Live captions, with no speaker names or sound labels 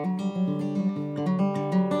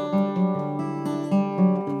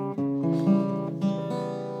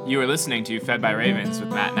You are listening to Fed by Ravens with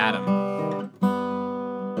Matt and Adam.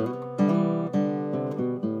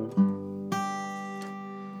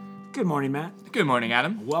 Good morning, Matt. Good morning,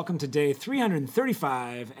 Adam. Welcome to day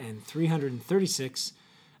 335 and 336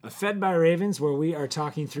 of Fed by Ravens, where we are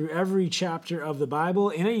talking through every chapter of the Bible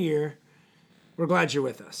in a year. We're glad you're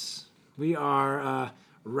with us. We are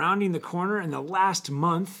rounding the corner in the last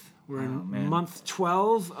month. We're in month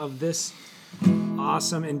 12 of this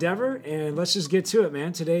awesome endeavor, and let's just get to it,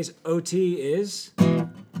 man. Today's OT is...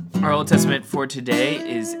 Our Old Testament for today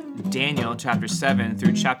is Daniel chapter 7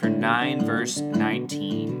 through chapter 9, verse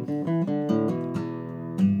 19.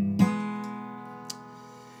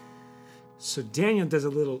 So Daniel does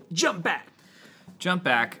a little jump back. Jump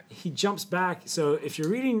back. He jumps back. So if you're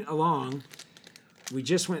reading along, we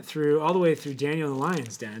just went through all the way through Daniel and the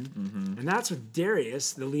Lion's Den, and that's with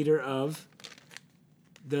Darius, the leader of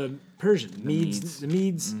the Persian, the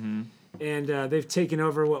Medes. And they've taken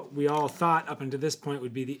over what we all thought up until this point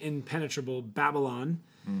would be the impenetrable Babylon.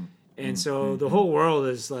 And so the whole world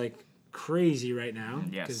is like crazy right now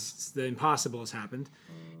because the impossible has happened.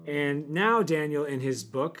 And now Daniel, in his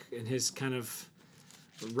book, in his kind of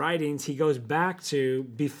writings, he goes back to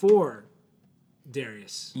before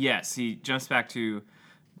Darius. Yes, he jumps back to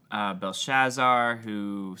Belshazzar,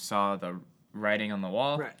 who saw the writing on the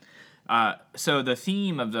wall. Right. So the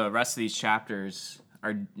theme of the rest of these chapters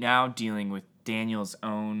are now dealing with Daniel's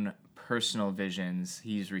own personal visions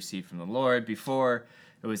he's received from the Lord. Before,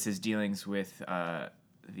 it was his dealings with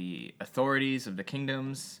the authorities of the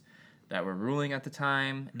kingdoms that were ruling at the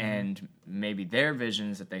time, and maybe their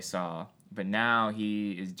visions that they saw. But now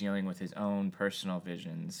he is dealing with his own personal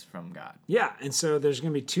visions from God. Yeah, and so there's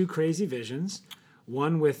going to be two crazy visions.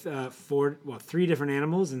 One with three different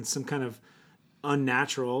animals and some kind of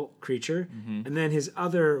unnatural creature. And then his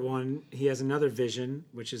other one, he has another vision,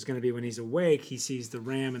 which is going to be when he's awake, he sees the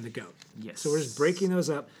ram and the goat. Yes. So we're just breaking those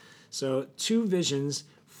up. So two visions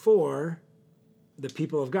for the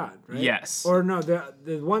people of God, right? Yes. Or no,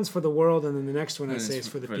 the one's for the world, and then the next one I say is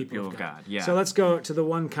for the people of God. Yeah. So let's go to the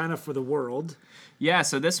one kind of for the world. Yeah,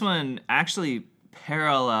 so this one actually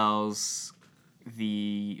parallels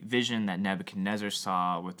the vision that Nebuchadnezzar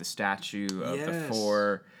saw with the statue of the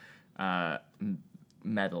four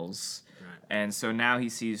metals. Right. And so now he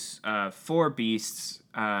sees four beasts.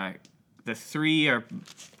 The three are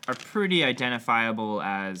pretty identifiable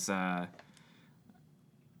as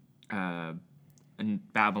in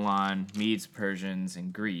Babylon, Medes, Persians,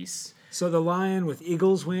 and Greece. So the lion with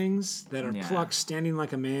eagle's wings that are plucked, standing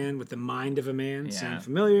like a man with the mind of a man, sound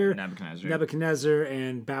familiar? Nebuchadnezzar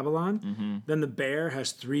and Babylon. Then the bear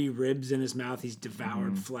has three ribs in his mouth. He's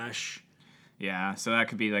devoured flesh. Yeah, so that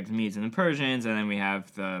could be like the Medes and the Persians, and then we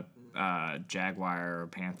have the jaguar or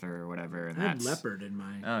panther or whatever. And I had leopard in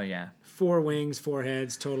my... Oh, yeah. 4 wings, 4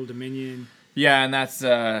 heads, total dominion. Yeah, and that's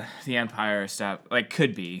the empire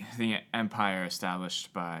could be the empire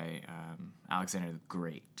established by Alexander the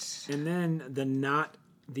Great. And then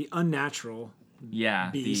the unnatural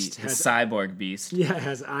beast. The cyborg beast. Yeah, it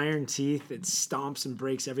has iron teeth. It stomps and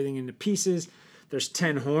breaks everything into pieces. There's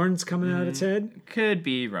 10 horns coming out of its head. Could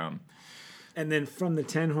be Rome. And then from the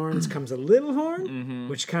 10 horns comes a little horn,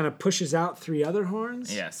 which kind of pushes out 3 other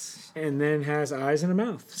horns. Yes. And then has eyes and a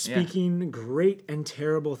mouth, speaking great and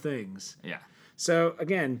terrible things. Yeah. So,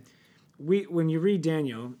 again, when you read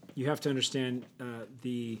Daniel, you have to understand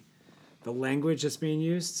the language that's being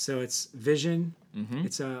used. So it's vision.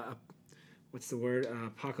 It's what's the word?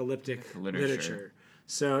 Apocalyptic literature.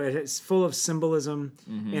 So it's full of symbolism,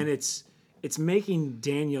 and it's making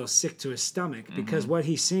Daniel sick to his stomach because what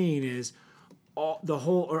he's seeing is all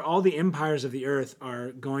the empires of the earth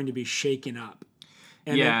are going to be shaken up.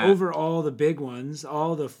 And then over all the big ones,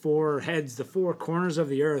 all the 4 heads, the 4 corners of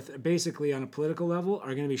the earth, basically on a political level,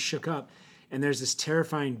 are going to be shook up. And there's this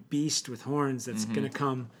terrifying beast with horns that's going to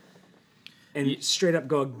come and straight up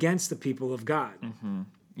go against the people of God.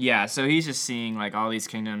 Yeah, so he's just seeing like all these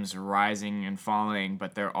kingdoms rising and falling,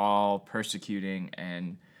 but they're all persecuting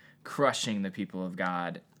and crushing the people of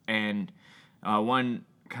God. And one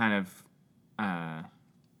kind of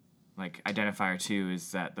identifier too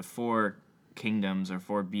is that the 4 kingdoms or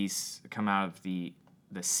 4 beasts come out of the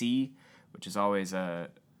sea, which is always a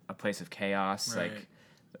place of chaos. Right. Like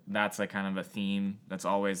that's like kind of a theme that's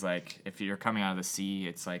always like if you're coming out of the sea,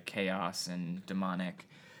 it's like chaos and demonic.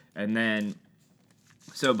 And then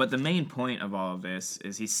but the main point of all of this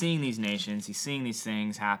is he's seeing these nations, he's seeing these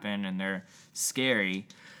things happen, and they're scary,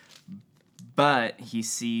 but he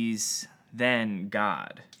sees then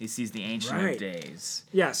God. He sees the Ancient of Days.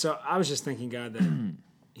 Yeah, so I was just thanking God that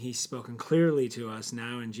he's spoken clearly to us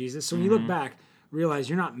now in Jesus. So when you look back, realize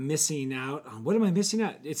you're not missing out on, what am I missing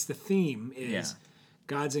out? It's the theme is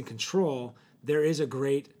God's in control. There is a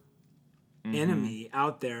great enemy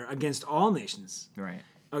out there against all nations. Right.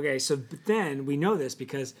 Okay, so but then we know this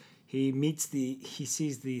because he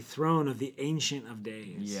sees the throne of the Ancient of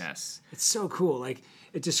Days. Yes. It's so cool. Like,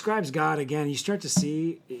 it describes God again. You start to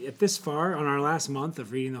see, if this far on our last month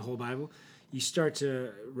of reading the whole Bible, you start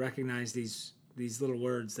to recognize these little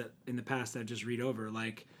words that in the past I just read over,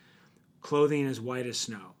 like clothing as white as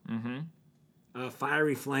snow,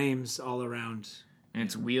 fiery flames all around. And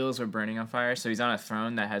its wheels are burning on fire. So he's on a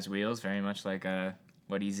throne that has wheels, very much like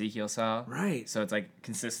what Ezekiel saw. Right. So it's like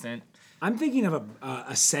consistent. I'm thinking of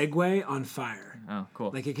a Segway on fire. Oh,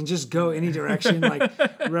 cool. Like it can just go any direction, like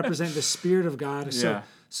represent the Spirit of God. Yeah.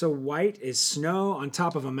 So white is snow on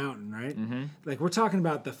top of a mountain, right? Mm-hmm. Like we're talking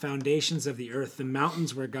about the foundations of the earth, the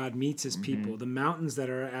mountains where God meets his people, the mountains that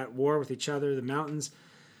are at war with each other. The mountains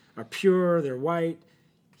are pure, they're white.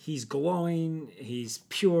 He's glowing, he's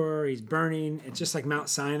pure, he's burning. It's just like Mount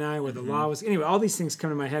Sinai where the law was. Anyway, all these things come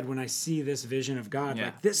to my head when I see this vision of God. Yeah.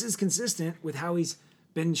 Like this is consistent with how he's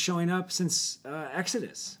been showing up since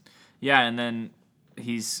Exodus. Yeah, and then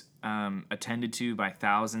he's attended to by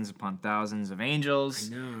thousands upon thousands of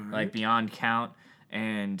angels, I know, right? like beyond count,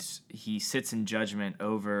 and he sits in judgment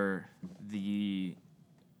over the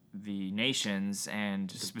nations,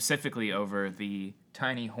 and specifically over the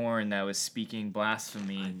tiny horn that was speaking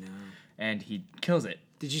blasphemy. I know. And he kills it.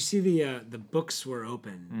 Did you see the books were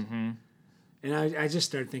opened? Mm-hmm. And I just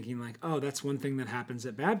started thinking like, oh, that's one thing that happens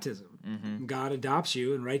at baptism. Mm-hmm. God adopts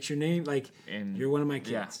you and writes your name like you're one of my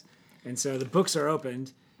kids. Yeah. And so the books are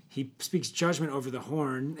opened. He speaks judgment over the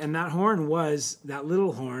horn, and that horn was that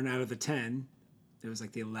little horn out of the 10. It was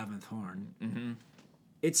like the 11th horn. Mm-hmm.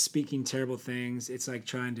 It's speaking terrible things. It's like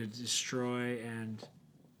trying to destroy and.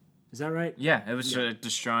 Is that right? Yeah, it was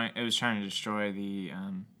destroying. It was trying to destroy the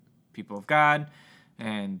people of God,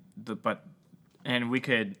 and we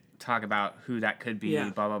could talk about who that could be. Yeah.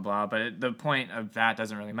 Blah blah blah. But the point of that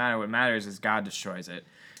doesn't really matter. What matters is God destroys it,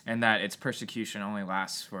 and that its persecution only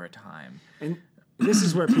lasts for a time. And this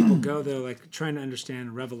is where people go though, like trying to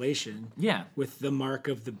understand Revelation. Yeah. With the mark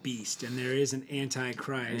of the beast, and there is an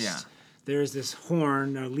antichrist. Yeah. There is this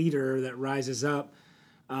horn, a leader that rises up.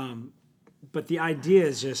 But the idea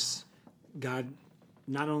is just God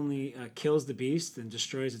not only kills the beast and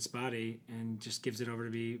destroys its body and just gives it over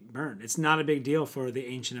to be burned. It's not a big deal for the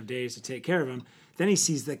Ancient of Days to take care of him. Then he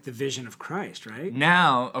sees like the vision of Christ, right?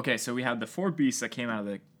 Now, okay, so we have the 4 beasts that came out of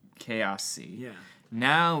the Chaos Sea. Yeah.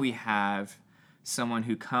 Now we have someone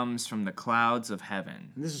who comes from the clouds of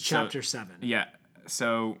heaven. And this is chapter 7. Yeah.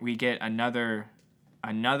 So we get another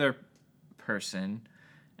person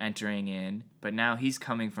entering in, but now he's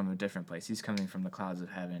coming from a different place. He's coming from the clouds of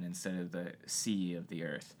heaven instead of the sea of the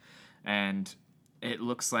earth. And it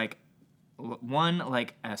looks like one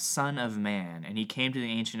like a son of man, and he came to the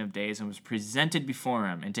Ancient of Days and was presented before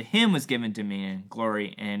him, and to him was given dominion,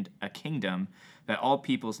 glory, and a kingdom, that all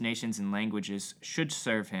peoples, nations, and languages should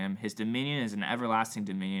serve him. His dominion is an everlasting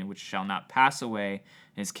dominion which shall not pass away,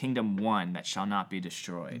 and his kingdom one that shall not be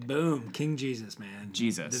destroyed. Boom. King Jesus, man.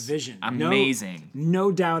 Jesus. The vision. Amazing.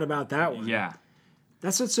 No doubt about that one. Yeah.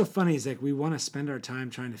 That's what's so funny is like we want to spend our time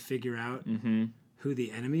trying to figure out who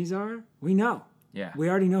the enemies are. We know. Yeah. We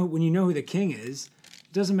already know. When you know who the king is,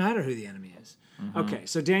 it doesn't matter who the enemy is. Okay,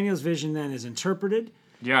 so Daniel's vision then is interpreted.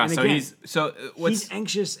 Yeah, and so again, he's he's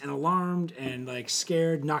anxious and alarmed and like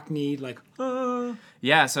scared, knock-kneed, like, ah.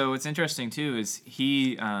 Yeah, so what's interesting too is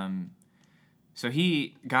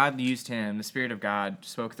God used him, the Spirit of God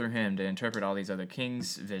spoke through him to interpret all these other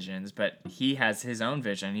kings' visions, but he has his own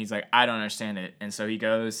vision. He's like, I don't understand it. And so he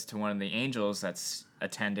goes to one of the angels that's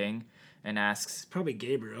attending and asks, Probably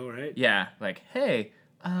Gabriel, right? yeah, like, hey,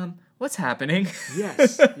 what's happening?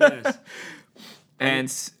 Yes.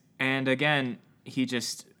 And again, he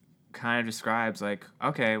just kind of describes like,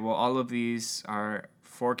 okay, well, all of these are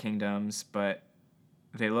 4 kingdoms, but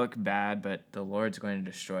they look bad, but the Lord's going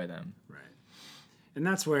to destroy them. Right. And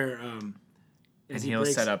that's where and he'll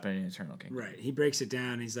set up an eternal kingdom. Right. He breaks it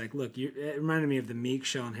down. He's like, look, it reminded me of the meek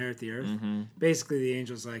shall inherit the earth. Mm-hmm. Basically, the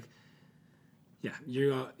angel's like, yeah,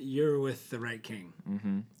 you're with the right king.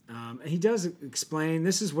 Mm-hmm. And he does explain,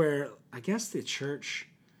 this is where I guess the church,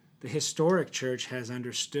 the historic church, has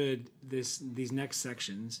understood these next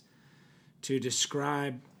sections to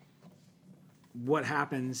describe what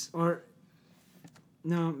happens, or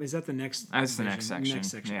no, is that the next? That's the next section. Next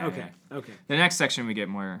section. Yeah, okay. yeah. Okay. The next section we get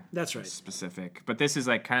more. That's right. Specific, but this is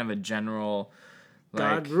like kind of a general.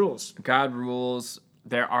 God rules. God rules.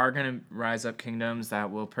 There are going to rise up kingdoms that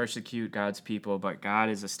will persecute God's people, but God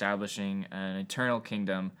is establishing an eternal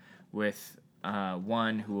kingdom with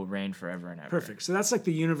one who will reign forever and ever. Perfect. So that's like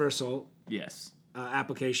the universal Yes.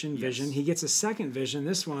 application, vision. Yes. He gets a second vision.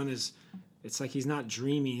 This one is, it's like he's not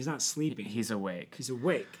dreaming. He's not sleeping. He's awake. He's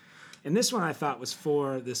awake. And this one I thought was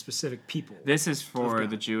for the specific people. This is for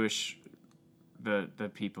the Jewish, the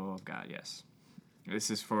people of God, yes.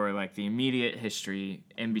 This is for like the immediate history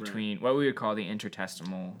in between what we would call the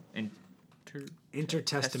intertestamental.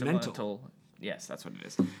 Yes, that's what it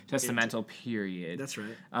is. Testamental period. That's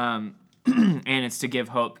right. And it's to give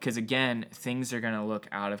hope because, again, things are going to look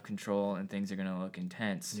out of control and things are going to look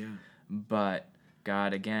intense. Yeah. But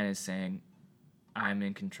God, again, is saying, I'm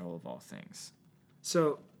in control of all things.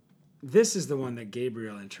 So this is the one that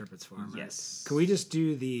Gabriel interprets for him, right? Yes. Can we just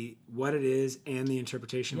do what it is and the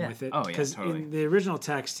interpretation with it? Oh, yeah, Because totally. in the original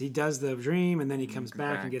text, he does the dream and then he comes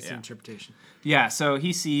back and gets the yeah. interpretation. Yeah, so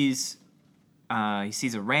he sees a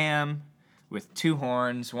ram with two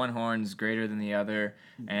horns. One horn's greater than the other,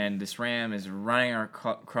 and this ram is running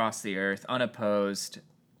across the earth unopposed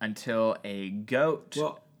until a goat.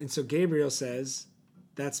 Well, and so Gabriel says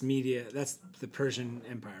that's Media. That's the Persian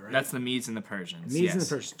Empire, right? That's the Medes and the Persians. Medes and the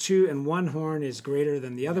Persians. Two and one horn is greater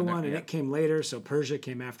than the other one, and yeah. it came later. So Persia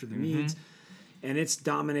came after the Medes, and it's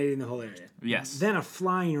dominating the whole area. Yes. Then a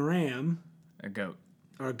flying ram, A goat.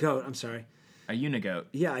 or a goat. I'm sorry. A unigoat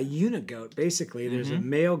Yeah, a unigoat. Basically, there's a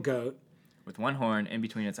male goat, with one horn in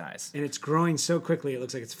between its eyes. and it's growing so quickly it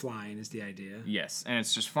looks like it's flying. Is the idea? Yes, and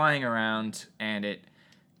it's just flying around, and it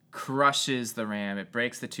crushes the ram. It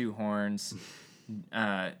breaks the two horns,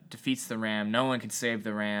 defeats the ram. No one can save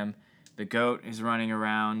the ram. The goat is running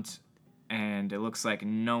around, and it looks like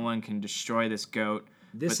no one can destroy this goat.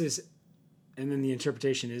 And then the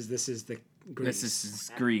interpretation is this is the Greece. This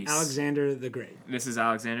is Greece. Alexander the Great. This is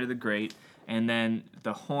Alexander the Great. And then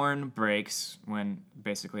the horn breaks when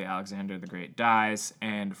basically Alexander the Great dies,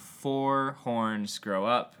 and 4 horns grow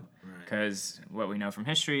up. Because what we know from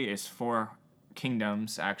history is 4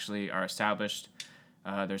 kingdoms actually are established.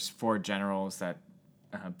 There's 4 generals that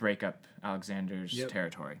break up Alexander's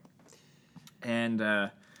territory. And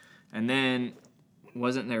then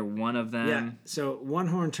wasn't there one of them? Yeah. So one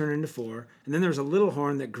horn turned into 4, and then there was a little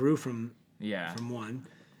horn that grew from one,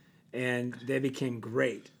 and they became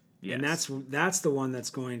great. Yes. And that's the one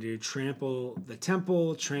that's going to trample the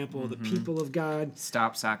temple, trample the people of God,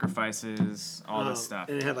 stop sacrifices, all this stuff.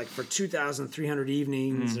 And it had like for 2,300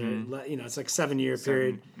 evenings, or it's like 7-year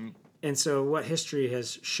period. And so what history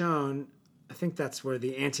has shown, I think that's where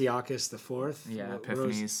the Antiochus IV,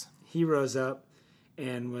 Epiphanes, he rose up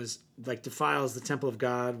and was like defiles the temple of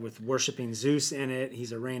God with worshiping Zeus in it.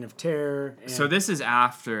 He's a reign of terror. So this is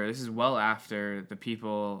well after the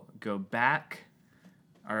people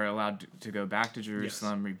are allowed to go back to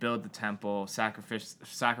Jerusalem, rebuild the temple,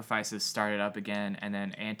 sacrifices started up again, and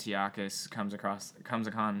then Antiochus comes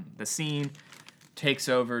upon the scene, takes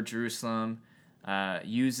over Jerusalem,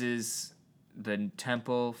 uses the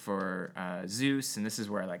temple for Zeus, and this is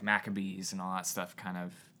where like Maccabees and all that stuff kind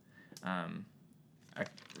of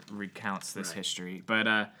recounts this history. But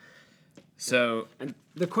and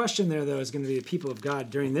the question there, though, is going to be the people of God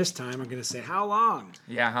during this time are going to say, how long?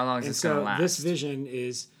 Yeah, how long is this going to last?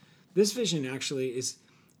 This vision actually is,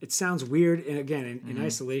 it sounds weird, and again, in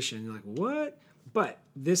isolation, you're like, what? But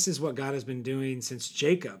this is what God has been doing since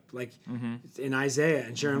Jacob, like in Isaiah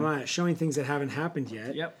and Jeremiah, showing things that haven't happened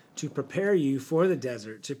yet to prepare you for the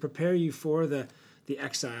desert, to prepare you for the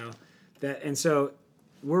exile. And so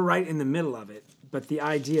we're right in the middle of it. But the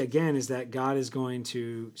idea, again, is that God is going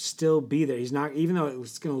to still be there. He's not, even though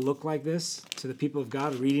it's going to look like this to the people of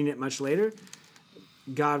God reading it much later,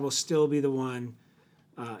 God will still be the one.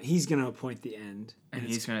 He's going to appoint the end. And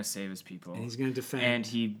he's going to save his people. And he's going to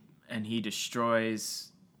defend. And he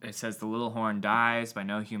destroys, it says the little horn dies by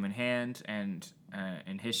no human hand. And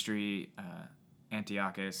in history,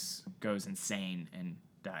 Antiochus goes insane and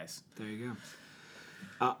dies. There you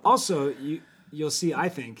go. Also, you'll see, I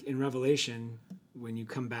think, in Revelation, when you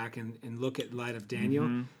come back and look at light of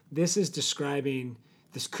Daniel, this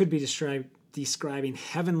could be describing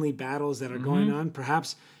heavenly battles that are going on,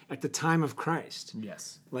 perhaps at the time of Christ.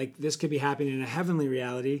 Yes. Like this could be happening in a heavenly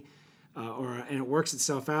reality, and it works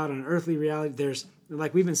itself out on an earthly reality. There's,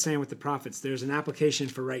 like we've been saying with the prophets, there's an application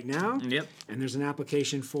for right now, and there's an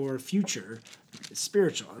application for future,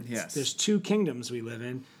 spiritual. Yes. There's 2 kingdoms we live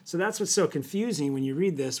in. So that's what's so confusing when you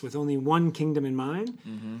read this with only one kingdom in mind.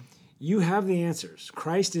 You have the answers.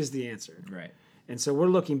 Christ is the answer. Right. And so we're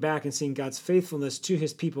looking back and seeing God's faithfulness to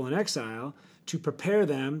his people in exile to prepare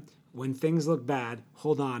them when things look bad.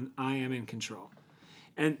 Hold on, I am in control.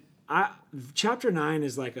 And chapter 9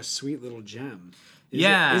 is like a sweet little gem.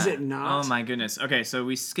 Is it not? Oh my goodness. Okay, so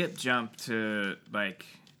we jump to like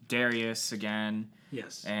Darius again.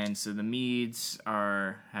 Yes. And so the Medes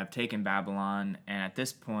have taken Babylon, and at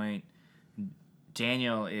this point,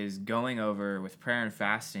 Daniel is going over with prayer and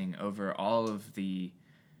fasting over all of the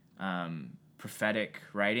prophetic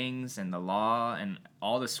writings and the law and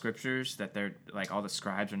all the scriptures that they're like all the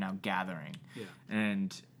scribes are now gathering. Yeah.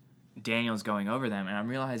 And Daniel's going over them, and I'm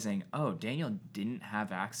realizing, Daniel didn't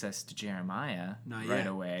have access to Jeremiah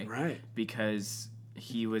away, right? Because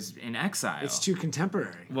he was in exile. It's too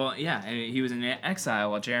contemporary. Well, yeah, and he was in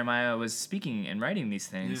exile while Jeremiah was speaking and writing these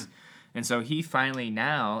things. Yeah. And so he finally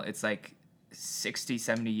now, it's like 60,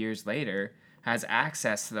 70 years later, has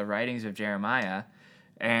access to the writings of Jeremiah,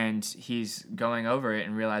 and he's going over it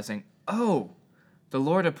and realizing, the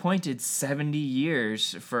Lord appointed 70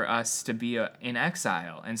 years for us to be in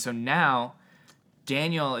exile. And so now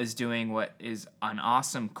Daniel is doing what is an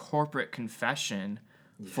awesome corporate confession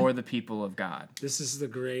for the people of God. This is the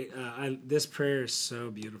great, this prayer is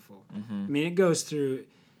so beautiful. Mm-hmm. I mean, it goes through,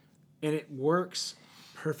 and it works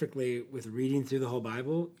perfectly with reading through the whole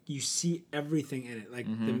Bible. You see everything in it, like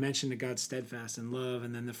the mention of God's steadfast and love,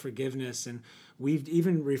 and then the forgiveness, and we've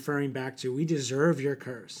even referring back to, we deserve your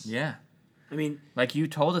curse. Yeah. I mean, like you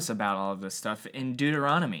told us about all of this stuff in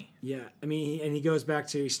Deuteronomy. Yeah. I mean, he goes back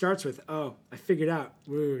to, he starts with, I figured out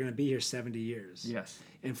we were going to be here 70 years. Yes.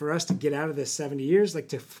 And for us to get out of this 70 years, like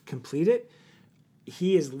to complete it,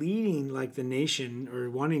 he is leading like the nation, or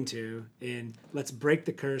wanting to, in let's break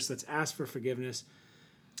the curse, let's ask for forgiveness.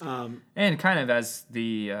 And kind of as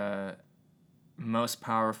the most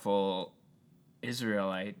powerful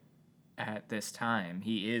Israelite at this time,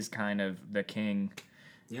 he is kind of the king.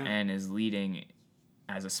 Yeah. And is leading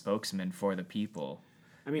as a spokesman for the people.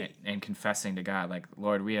 I mean, and confessing to God, like,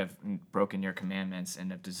 Lord, we have broken your commandments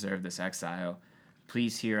and have deserved this exile.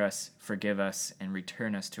 Please hear us, forgive us, and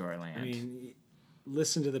return us to our land. I mean,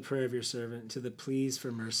 listen to the prayer of your servant, to the pleas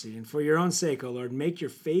for mercy. And for your own sake, O Lord, make your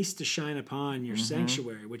face to shine upon your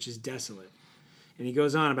sanctuary, which is desolate. And he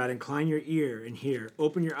goes on about, incline your ear and hear,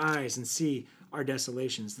 open your eyes and see our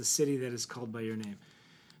desolations, the city that is called by your name.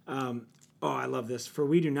 I love this. For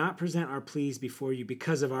we do not present our pleas before you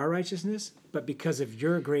because of our righteousness, but because of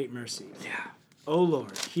your great mercy. Yeah. O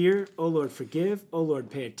Lord, hear. O Lord, forgive. O Lord,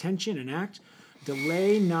 pay attention and act.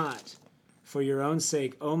 Delay not for your own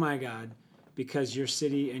sake, O my God, because your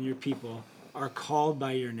city and your people are called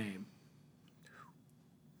by your name.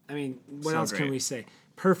 I mean, what else can we say?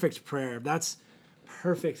 Perfect prayer. That's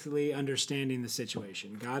perfectly understanding the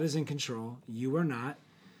situation. God is in control. You are not.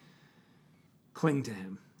 Cling to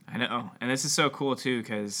him. I know. And this is so cool, too,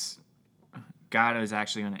 because God is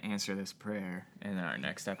actually going to answer this prayer in our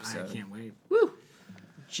next episode. I can't wait. Woo!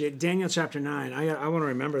 Daniel chapter 9. I want to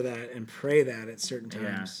remember that and pray that at certain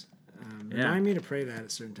times. Yeah. Remind me to pray that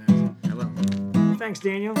at certain times. I will. Thanks,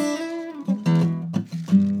 Daniel.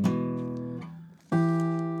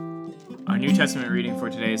 Our New Testament reading for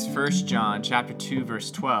today is 1 John chapter 2,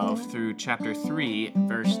 verse 12 through chapter 3,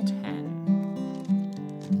 verse 10.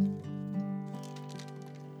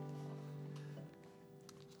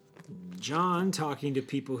 John, talking to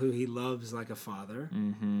people who he loves like a father,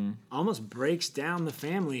 almost breaks down the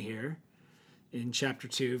family here in chapter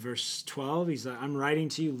 2, verse 12. He's like, I'm writing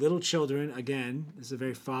to you, little children. Again, this is a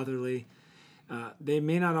very fatherly. They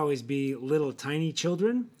may not always be little tiny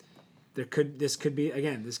children. This could be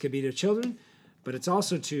to children, but it's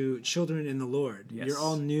also to children in the Lord. Yes. You're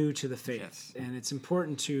all new to the faith. Yes. And it's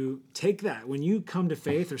important to take that. When you come to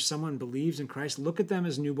faith or someone believes in Christ, look at them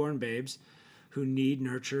as newborn babes who need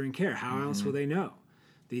nurture and care. How else will they know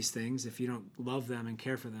these things if you don't love them and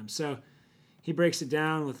care for them? So he breaks it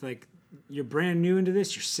down with like, you're brand new into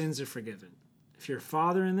this, your sins are forgiven. If you're a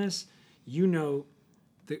father in this, you know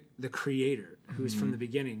the Creator who's from the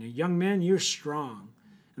beginning. A young man, you're strong.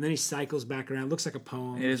 And then he cycles back around. It looks like a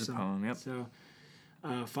poem. It is a poem, yep. So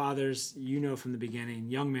fathers, you know from the beginning.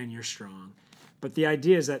 Young men, you're strong. But the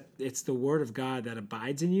idea is that it's the word of God that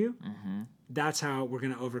abides in you. That's how we're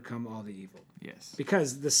going to overcome all the evil. Yes.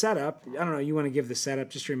 Because the setup, I don't know, you want to give the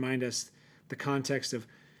setup, just to remind us the context of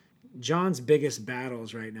John's biggest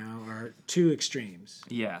battles right now are two extremes.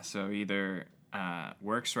 Yeah, so either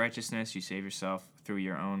works righteousness, you save yourself through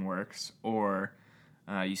your own works, or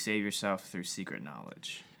you save yourself through secret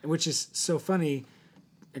knowledge. Which is so funny,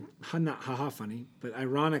 not funny, but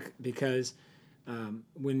ironic, because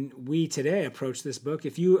when we today approach this book,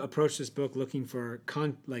 if you approach this book looking for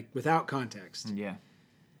without context,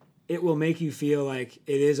 it will make you feel like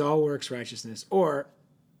it is all works righteousness, or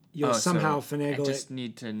you'll somehow finagle it. I just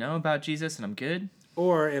need to know about Jesus and I'm good.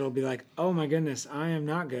 or it'll be like, oh my goodness, I am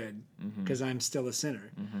not good because I'm still a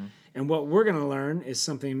sinner. And what we're going to learn is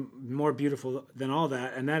something more beautiful than all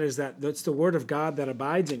that, and that is that it's the word of God that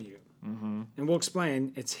abides in you. And we'll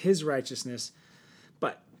explain it's his righteousness,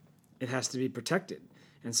 but it has to be protected.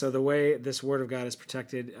 And so the way this word of God is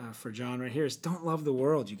protected for John right here is don't love the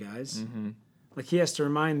world, you guys. Like he has to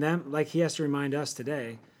remind them, like he has to remind us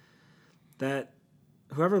today that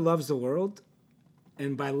whoever loves the world,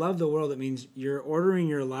 and by love the world, it means you're ordering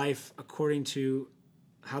your life according to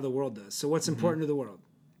how the world does. So what's important to the world?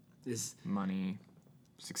 Is money,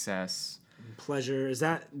 success, pleasure. Is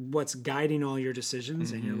that what's guiding all your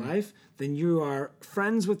decisions in your life? Then you are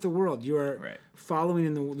friends with the world. You are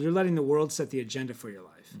following you're letting the world set the agenda for your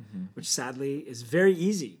life, which sadly is very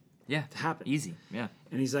easy to happen. Easy, yeah.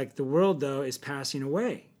 And he's like, the world, though, is passing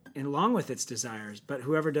away, and along with its desires, but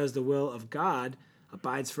whoever does the will of God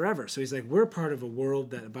abides forever. So he's like, we're part of a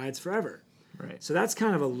world that abides forever. Right. So that's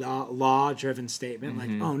kind of a law-driven statement,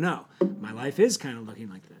 like, oh no, my life is kind of looking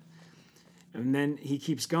like that. And then he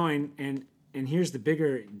keeps going, and here's the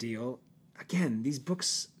bigger deal. Again, these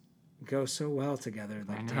books go so well together,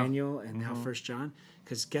 like Daniel and now 1 John,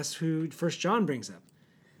 because guess who 1 John brings up?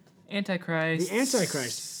 Antichrist. The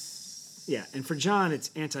Antichrist. Yeah, and for John,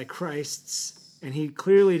 it's antichrists, and he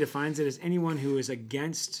clearly defines it as anyone who is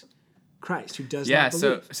against Christ, who does not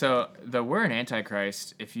believe. So the word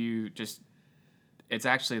Antichrist, if you just, it's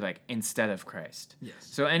actually like instead of Christ. Yes.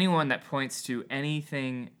 So anyone that points to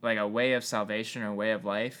anything like a way of salvation or a way of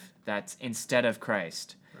life that's instead of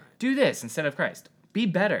Christ. Right. Do this instead of Christ. Be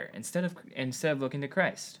better instead of looking to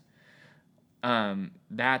Christ.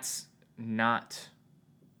 That's not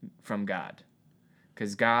from God.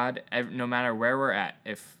 Because God, no matter where we're at,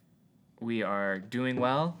 if we are doing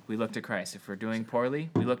well, we look to Christ. If we're doing poorly,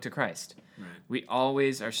 we look to Christ. Right. We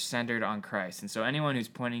always are centered on Christ. And so anyone who's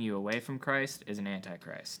pointing you away from Christ is an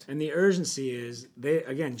antichrist. And the urgency is,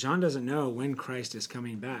 John doesn't know when Christ is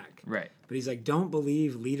coming back. Right. But he's like, don't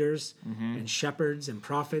believe leaders and shepherds and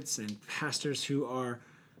prophets and pastors who are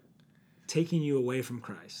taking you away from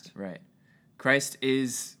Christ. Right. Christ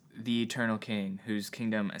is the eternal king whose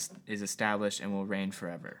kingdom is established and will reign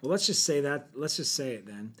forever. Well, let's just say that. Let's just say it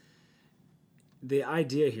then. The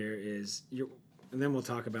idea here is, and then we'll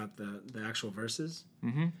talk about the actual verses.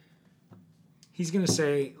 He's going to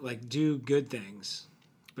say, like, do good things,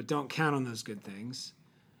 but don't count on those good things.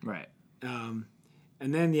 Right. And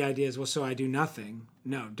then the idea is, well, so I do nothing.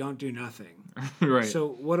 No, don't do nothing. Right. So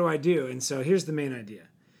what do I do? And so here's the main idea.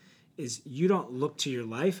 Is you don't look to your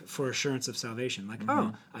life for assurance of salvation. Like,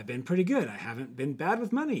 oh, I've been pretty good. I haven't been bad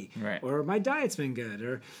with money. Right. Or my diet's been good.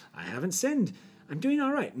 Or I haven't sinned. I'm doing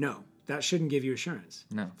all right. No, that shouldn't give you assurance.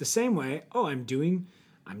 No. The same way, oh, I'm doing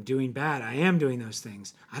bad. I am doing those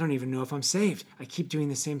things. I don't even know if I'm saved. I keep doing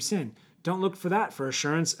the same sin. Don't look for that for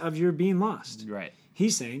assurance of your being lost. Right.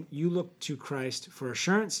 He's saying you look to Christ for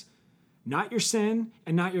assurance, not your sin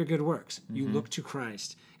and not your good works. You look to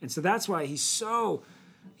Christ. And so that's why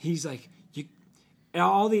he's like,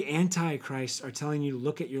 all the antichrists are telling you to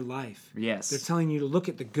look at your life. Yes. They're telling you to look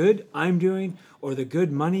at the good I'm doing or the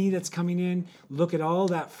good money that's coming in. Look at all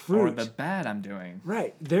that fruit. Or the bad I'm doing.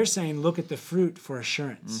 Right. They're saying look at the fruit for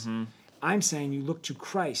assurance. I'm saying you look to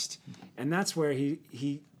Christ. And that's where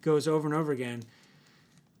he goes over and over again.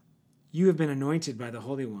 You have been anointed by the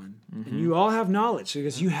Holy One. And you all have knowledge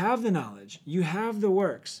because you have the knowledge. You have the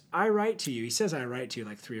works. I write to you. He says I write to you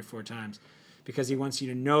like 3 or 4 times because he wants you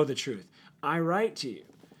to know the truth. I write to you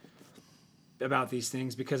about these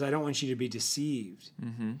things because I don't want you to be deceived.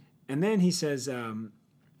 And then he says,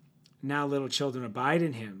 now little children, abide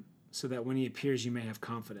in him so that when he appears, you may have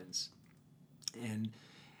confidence. And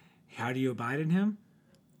how do you abide in him?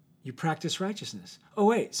 You practice righteousness. Oh,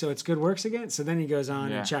 wait, so it's good works again? So then he goes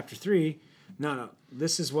on in chapter 3. No,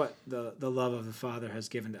 this is what the love of the Father has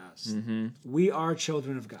given to us. We are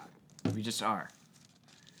children of God. We just are.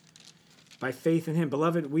 By faith in him.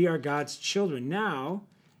 Beloved, we are God's children now,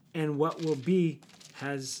 and what will be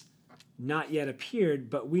has not yet appeared,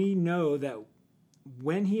 but we know that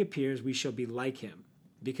when he appears, we shall be like him,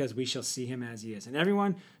 because we shall see him as he is. And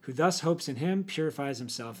everyone who thus hopes in him purifies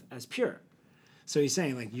himself as pure. So he's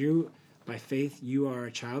saying, like, you, by faith, you are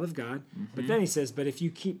a child of God. But then he says, but if you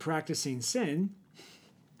keep practicing sin,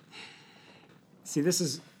 see,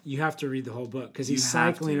 you have to read the whole book, because he's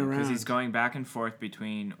cycling around. Because he's going back and forth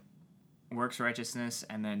between works righteousness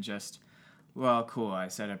and then just, well, cool, I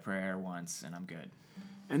said a prayer once and I'm good.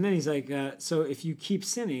 And then he's like, so if you keep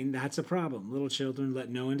sinning, that's a problem. Little children, let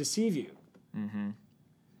no one deceive you.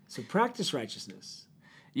 So practice righteousness.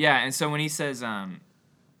 Yeah, and so when he says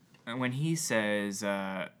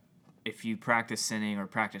if you practice sinning or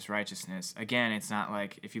practice righteousness, again, it's not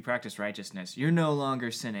like if you practice righteousness, you're no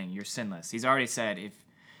longer sinning, you're sinless. He's already said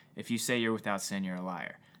if you say you're without sin, you're a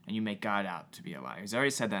liar, and you make God out to be a liar. He's already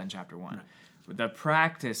said that in chapter 1. Right. With the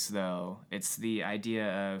practice, though, it's the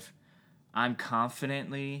idea of I'm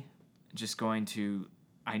confidently just going to,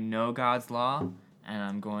 I know God's law, and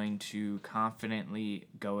I'm going to confidently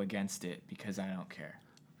go against it because I don't care.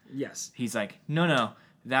 Yes. He's like, no,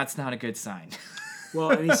 that's not a good sign.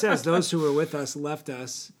 Well, and he says, those who were with us left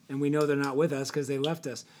us, and we know they're not with us because they left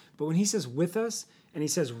us. But when he says with us, and he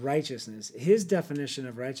says righteousness, his definition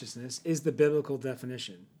of righteousness is the biblical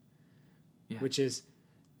definition, which is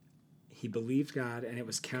he believed God, and it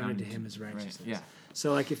was counted to him as righteousness. Right. Yeah.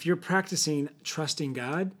 So, like, if you're practicing trusting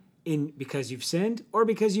God because you've sinned or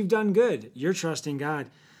because you've done good, you're trusting God,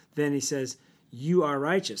 then he says, you are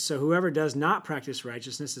righteous. So whoever does not practice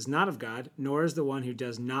righteousness is not of God, nor is the one who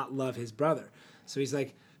does not love his brother. So he's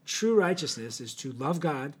like, true righteousness is to love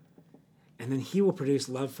God, and then he will produce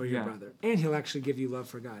love for your brother. And he'll actually give you love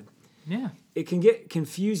for God. Yeah. It can get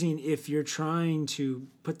confusing if you're trying to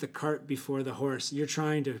put the cart before the horse. You're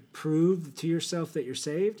trying to prove to yourself that you're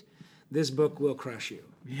saved. This book will crush you.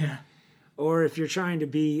 Yeah. Or if you're trying to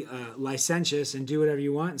be licentious and do whatever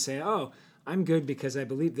you want and say, oh, I'm good because I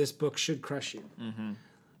believe, this book should crush you. Mm-hmm.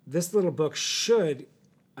 This little book should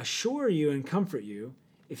assure you and comfort you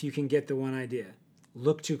if you can get the one idea.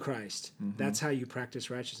 Look to Christ. Mm-hmm. That's how you practice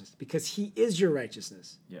righteousness, because he is your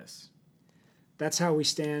righteousness. Yes. That's how we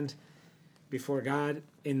stand before God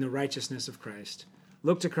in the righteousness of Christ.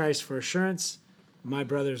 Look to Christ for assurance, my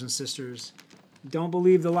brothers and sisters. Don't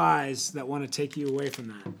believe the lies that want to take you away from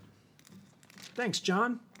that. Thanks,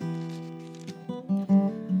 John.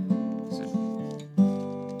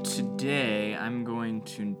 So today I'm going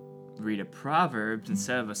to read a Proverbs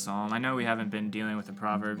instead of a Psalm. I know we haven't been dealing with the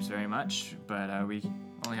Proverbs very much, but we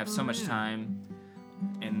only have so much time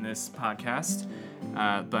in this podcast.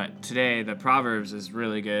 But today the Proverbs is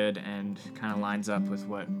really good and kind of lines up with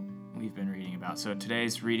what we've been reading about. So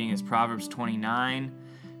today's reading is Proverbs 29,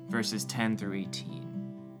 verses 10 through 18.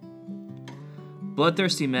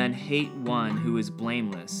 Bloodthirsty men hate one who is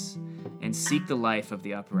blameless and seek the life of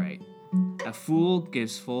the upright. A fool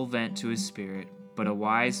gives full vent to his spirit, but a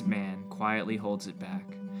wise man quietly holds it back.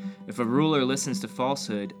 If a ruler listens to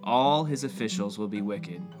falsehood, all his officials will be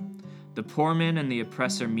wicked. The poor man and the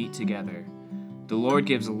oppressor meet together. The Lord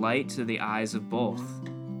gives light to the eyes of both.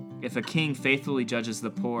 If a king faithfully judges the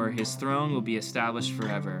poor, his throne will be established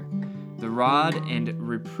forever. The rod and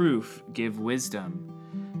reproof give wisdom,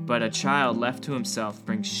 but a child left to himself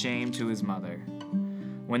brings shame to his mother.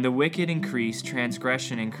 When the wicked increase,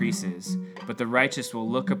 transgression increases, but the righteous will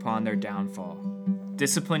look upon their downfall.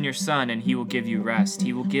 Discipline your son, and he will give you rest.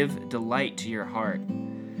 He will give delight to your heart.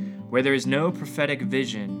 Where there is no prophetic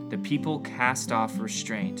vision, the people cast off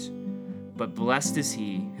restraint, but blessed is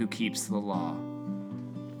he who keeps the law.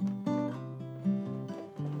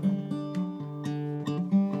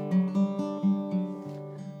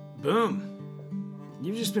 Boom.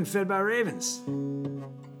 You've just been fed by ravens.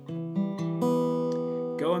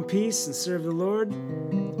 Go in peace and serve the Lord.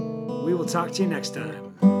 We will talk to you next time.